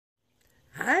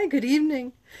Hi, good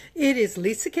evening. It is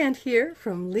Lisa Kent here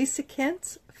from Lisa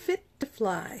Kent's Fit to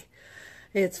Fly.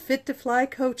 It's Fit to Fly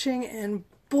coaching, and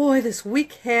boy, this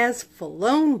week has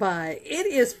flown by. It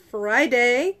is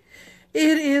Friday.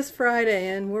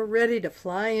 And we're ready to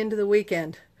fly into the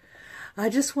weekend. I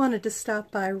just wanted to stop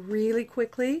by really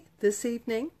quickly this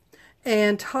evening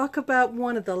and talk about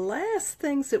one of the last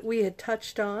things that we had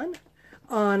touched on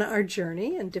our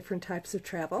journey and different types of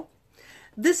travel.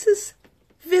 This is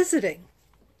visiting.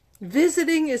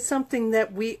 Visiting is something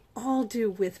that we all do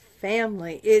with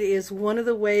family. It is one of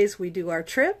the ways we do our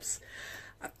trips.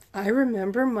 I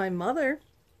remember my mother,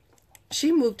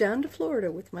 she moved down to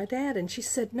Florida with my dad, and she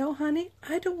said, "No, honey,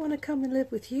 I don't want to come and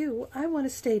live with you. I want to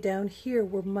stay down here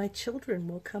where my children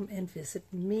will come and visit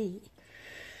me."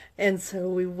 And so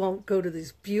we won't go to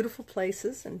these beautiful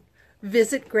places and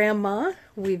visit grandma.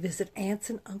 We visit aunts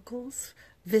and uncles,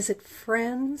 visit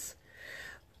friends.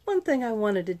 One thing I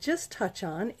wanted to just touch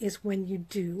on is when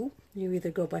you either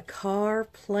go by car,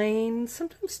 plane,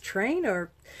 sometimes train,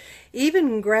 or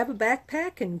even grab a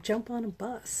backpack and jump on a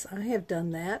bus. I have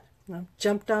done that. I've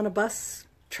jumped on a bus,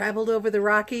 traveled over the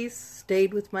Rockies,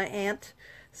 stayed with my aunt,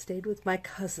 stayed with my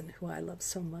cousin, who I love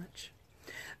so much.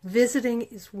 Visiting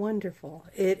is wonderful.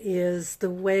 It is the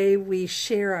way we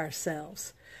share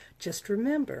ourselves. Just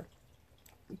remember,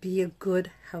 be a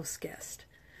good house guest.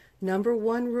 Number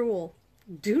one rule: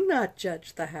 do not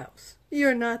judge the house.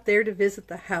 You're not there to visit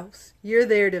the house. You're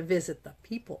there to visit the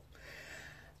people.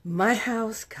 My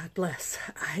house, God bless,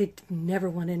 I never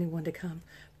want anyone to come.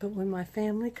 But when my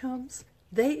family comes,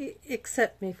 they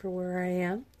accept me for where I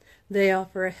am. They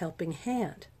offer a helping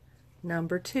hand.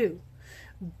 Number two,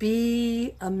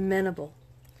 be amenable.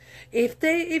 If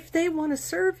they want to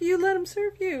serve you, let them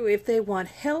serve you. If they want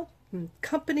help and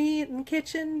company in the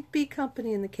kitchen, be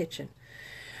company in the kitchen.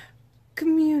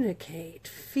 Communicate,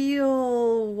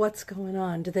 feel what's going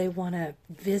on. Do they want to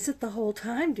visit the whole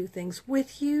time, do things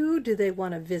with you? Do they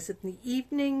want to visit in the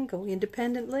evening, go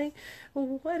independently?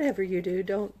 Whatever you do,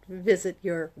 don't visit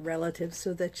your relatives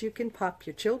so that you can pop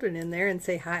your children in there and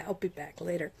say, "Hi, I'll be back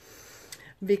later,"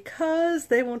 because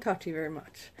they won't talk to you very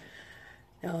much.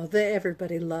 No,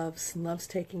 everybody loves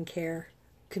taking care.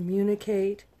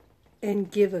 Communicate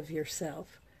and give of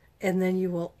yourself, and then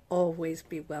you will always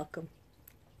be welcome.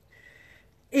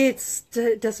 It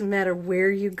doesn't matter where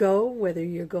you go, whether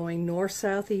you're going north,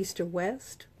 south, east, or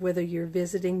west, whether you're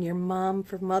visiting your mom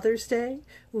for Mother's Day,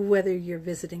 whether you're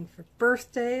visiting for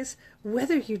birthdays,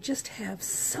 whether you just have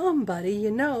somebody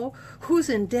you know who's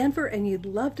in Denver and you'd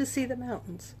love to see the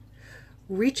mountains.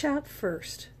 Reach out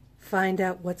first. Find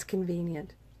out what's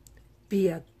convenient. Be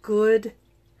a good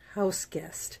house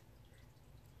guest.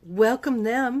 Welcome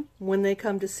them when they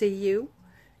come to see you,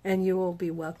 and you will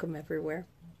be welcome everywhere.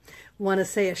 Want to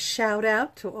say a shout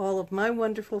out to all of my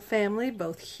wonderful family,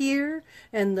 both here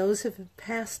and those who have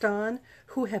passed on,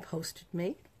 who have hosted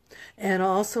me. And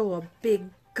also a big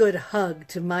good hug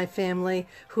to my family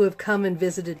who have come and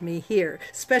visited me here,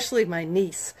 especially my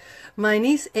niece. My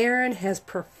niece Erin has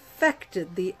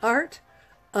perfected the art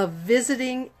of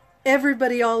visiting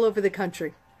everybody all over the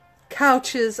country.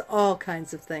 Couches, all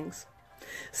kinds of things.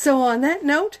 So on that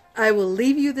note, I will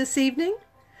leave you this evening,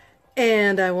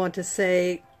 and I want to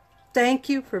say thank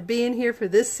you for being here for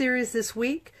this series this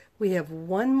week. We have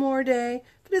one more day,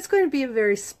 but it's going to be a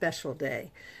very special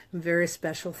day, a very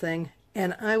special thing,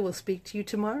 and I will speak to you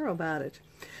tomorrow about it.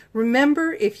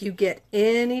 Remember, if you get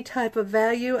any type of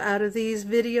value out of these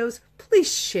videos, please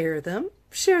share them.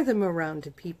 Share them around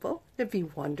to people. It'd be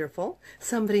wonderful.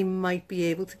 Somebody might be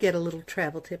able to get a little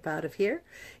travel tip out of here.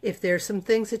 If there's some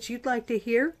things that you'd like to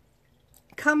hear,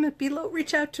 comment below,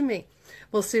 reach out to me.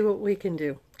 We'll see what we can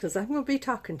do, because I'm going to be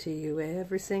talking to you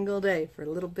every single day for a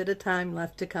little bit of time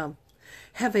left to come.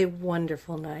 Have a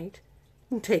wonderful night,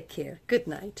 and take care. Good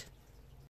night.